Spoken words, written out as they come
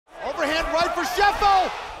Overhand right for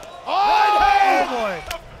Sheffield. Oh, Right hand. Oh, boy.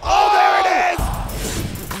 Oh, there it is.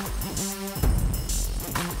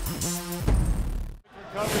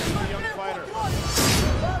 Recovery for the young fighter.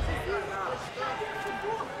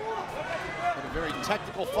 And a very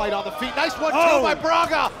technical fight on the feet. Nice one, too, by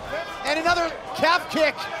Braga. And another calf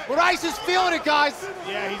kick. Rice is feeling it, guys.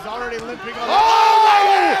 Yeah, he's already limping on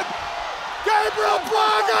right hand. Gabriel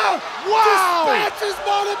Braga! Wow! Dispatches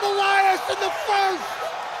Martin Elias in the first!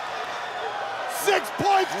 6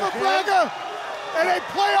 points for Braga, and a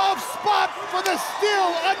playoff spot for the still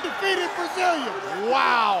undefeated Brazilian.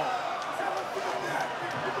 Wow!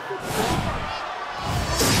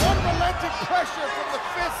 Unrelenting pressure from the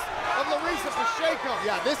fist of Larissa Pacheco.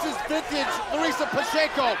 Yeah, this is vintage Larissa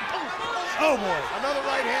Pacheco. Oh boy. Another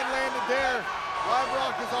right hand landed there.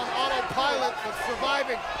 Liebrock is on autopilot, but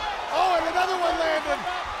surviving. Oh, and another one landed.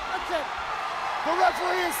 That's it. The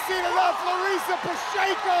referee has seen enough. Larissa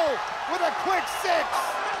Pacheco with a quick 6.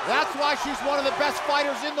 That's why she's one of the best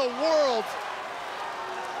fighters in the world.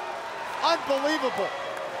 Unbelievable.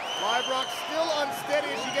 Liebrock still unsteady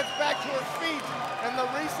as she gets back to her feet, and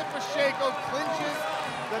Larissa Pacheco clinches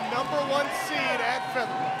the #1 seed at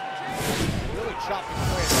featherweight. Really chopping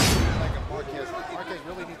away like a Marquez. Marquez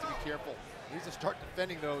really needs to be careful. He needs to start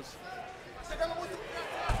defending those.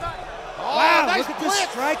 Oh, wow, nice look at blitz. this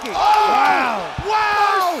striking. Oh, wow.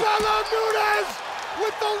 Wow! Marcelo Nunes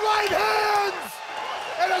with the right hands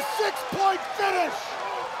and a 6-point finish.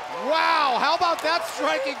 Wow, how about that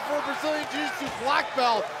striking for a Brazilian Jiu-Jitsu black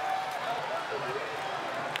belt?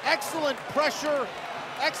 Excellent pressure,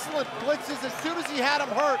 excellent blitzes. As soon as he had him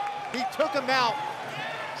hurt, he took him out.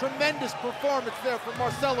 Tremendous performance there from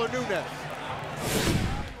Marcelo Nunes.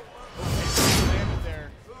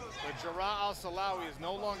 Jarrah Al-Salawi is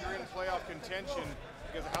no longer in playoff contention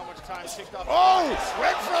because of how much time ticked off. Oh!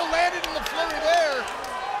 Renfro landed in the flurry there.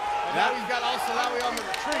 And now he's got Al-Salawi on the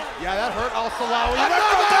retreat. Yeah, that hurt Al-Salawi. Another!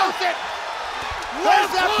 There's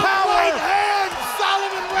that power! Right hand!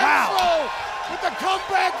 Solomon Renfro with the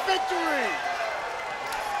comeback victory.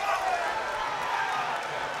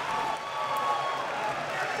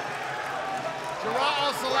 Jarrah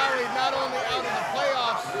Al-Salawi not only out of the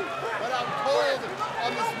playoffs, but out cold on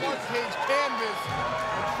the smart cage canvas,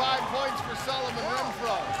 and 5 points for Solomon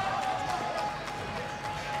Renfro.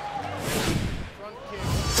 Front kick.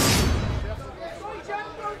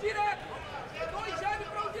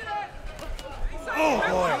 Oh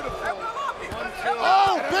boy.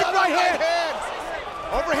 Oh, big right hand.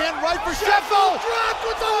 Overhand right for Sheffield. Dropped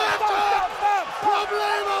with the left hook.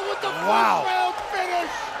 Problema with the first round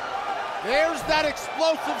finish. There's that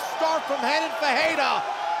explosive start from Renan Ferreira.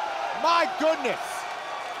 My goodness.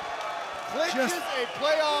 Clinches a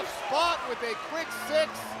playoff spot with a quick 6.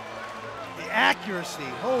 The accuracy,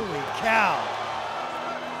 holy cow.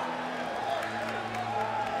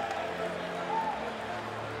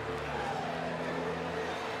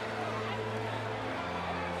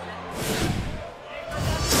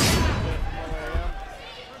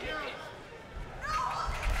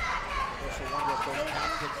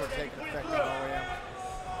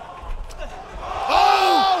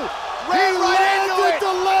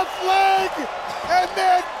 And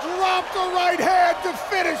then dropped the right hand to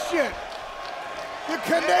finish it. The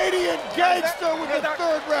Canadian gangster with the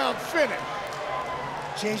 3rd round finish.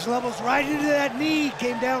 Changed levels right into that knee,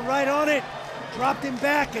 came down right on it, dropped him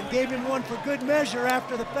back and gave him one for good measure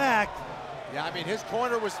after the fact. Yeah, I mean, his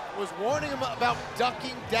corner was warning him about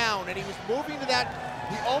ducking down, and he was moving to that.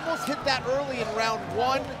 He almost hit that early in round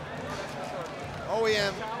 1.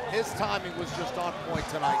 OEM, his timing was just on point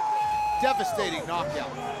tonight. Devastating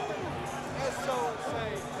knockout.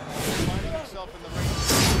 Finding himself in the range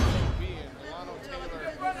of being Delano Taylor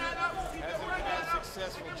hasn't been as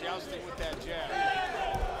successful jousting with that jab.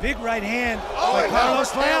 Big right hand by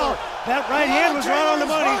Carlos Leal. That right hand was right on the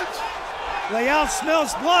money. Leal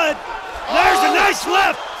smells blood. There's a nice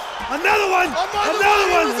left. Another one. Another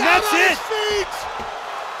one. And that's it.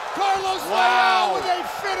 Carlos Leal with a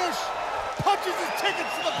finish. Punches his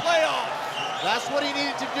tickets to the playoffs. That's what he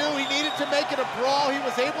needed to do. He needed to make it a brawl. He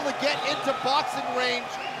was able to get into boxing range,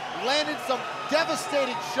 landed some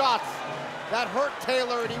devastating shots that hurt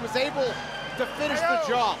Taylor, and he was able to finish the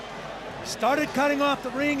job. Started cutting off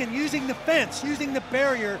the ring and using the fence, using the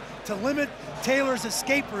barrier to limit Taylor's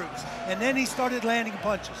escape routes, and then he started landing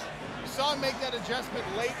punches. You saw him make that adjustment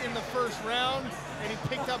late in the 1st round, and he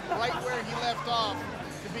picked up right where he left off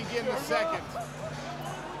to begin the 2nd.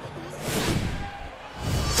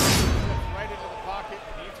 Right into the pocket,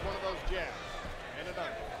 and eats one of those jabs. And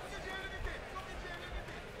another.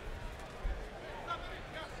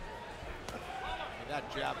 And that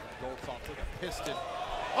jab from Goldshoff took a piston.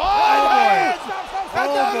 Oh!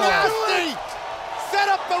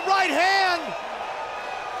 the right hand.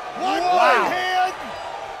 One Wow. right hand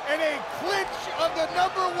and a clinch of the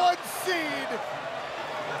 #1 seed.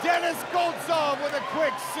 Denis Goltsov with a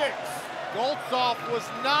quick 6. Goltsov was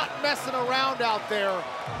not messing around out there,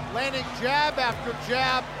 landing jab after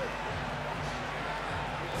jab.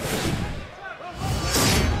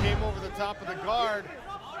 Came over the top of the guard.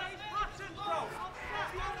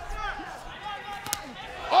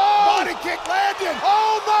 Oh! Body kick landed.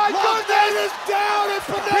 Oh my Lockdown goodness! is down and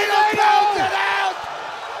Pineda Pineda! pounds it out.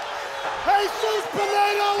 Jesus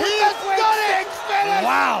Pineda with He the has quick done it! 6 finish.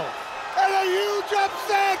 Wow. And a huge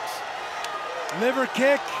upset. Liver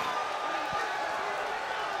kick.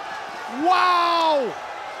 Wow!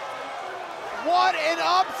 What an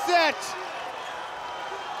upset!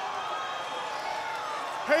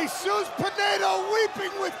 Jesus Pineda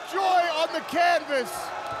weeping with joy on the canvas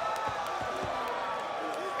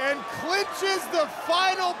and clinches the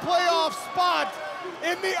final playoff spot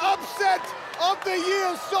in the upset of the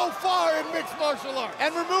year so far in mixed martial arts.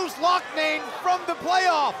 And removes Loughnane from the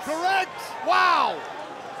playoffs. Correct. Wow!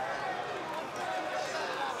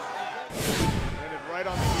 Landed right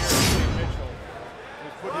on the ear of Shane Mitchell,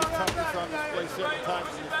 who's put his toughness on display several times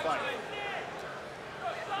in this fight.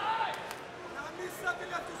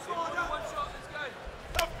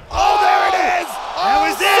 Oh, there it is! That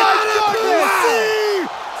was it! Wow!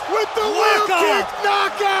 With the wheel kick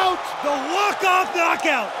knockout! The walk-off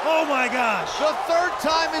knockout. Oh my gosh. The third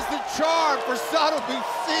time is the charm for Sotomayor.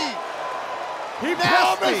 He Nasty.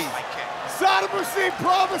 promised, Sotomayor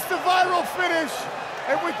promised a viral finish,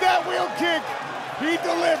 and with that wheel kick, he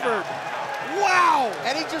delivered. Wow!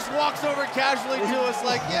 And he just walks over casually to us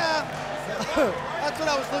like, yeah, that's what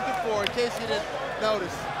I was looking for, in case you didn't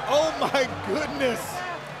notice. Oh my goodness!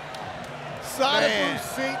 Sotomayor,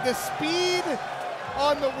 the speed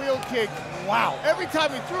on the wheel kick. Wow. Every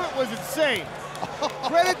time he threw it was insane.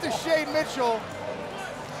 Credit to Shane Mitchell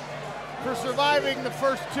for surviving the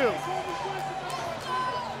first 2.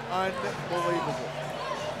 Unbelievable.